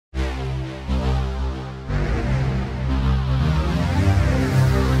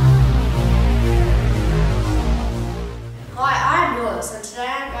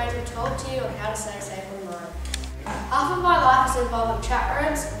tasks involving chat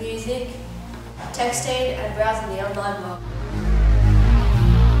rooms, music, texting, and browsing the online world.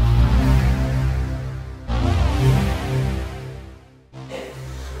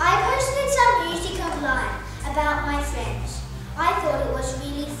 I posted some music online about my friends. I thought it was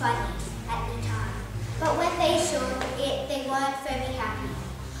really funny at the time, but when they saw it, they weren't very happy.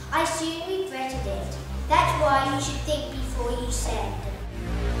 I soon regretted it. That's why you should think before you send.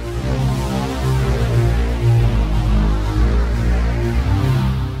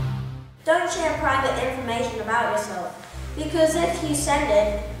 Don't share private information about yourself, because if you send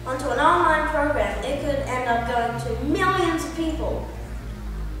it onto an online program, it could end up going to millions of people.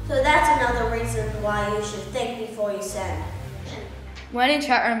 So that's another reason why you should think before you send. When in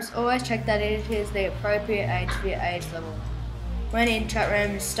chat rooms, always check that it is the appropriate age for your age level. When in chat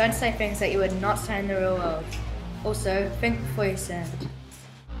rooms, don't say things that you would not say in the real world. Also, think before you send.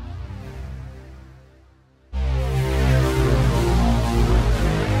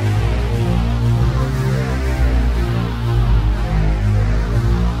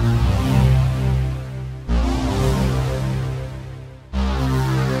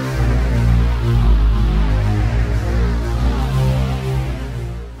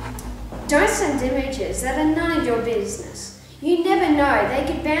 Don't send images that are none of your business. You never know, they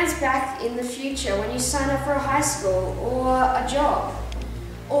could bounce back in the future when you sign up for a high school or a job.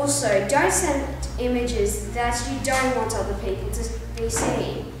 Also, don't send images that you don't want other people to be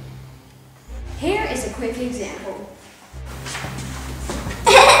seeing. Here is a quick example.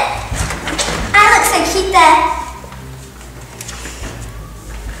 I look so cute there.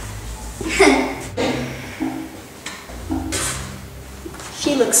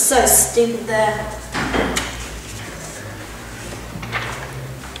 She looks so stupid there.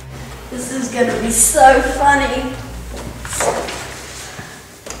 This is gonna be so funny.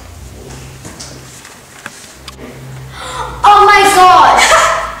 Oh my god!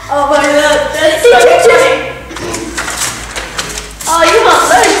 Oh my god, that's so funny. Oh, you want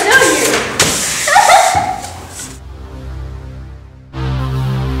those, don't you?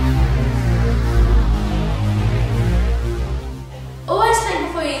 Always think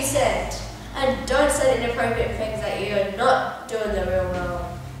before you send, and don't send inappropriate things that you are not doing in the real world.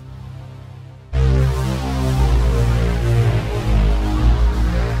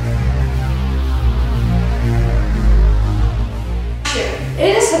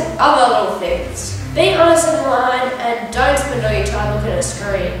 It is some other little things. Be honest online and don't spend all your time looking at a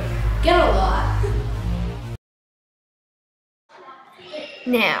screen. Get a life.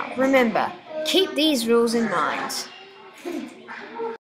 Now, remember, keep these rules in mind.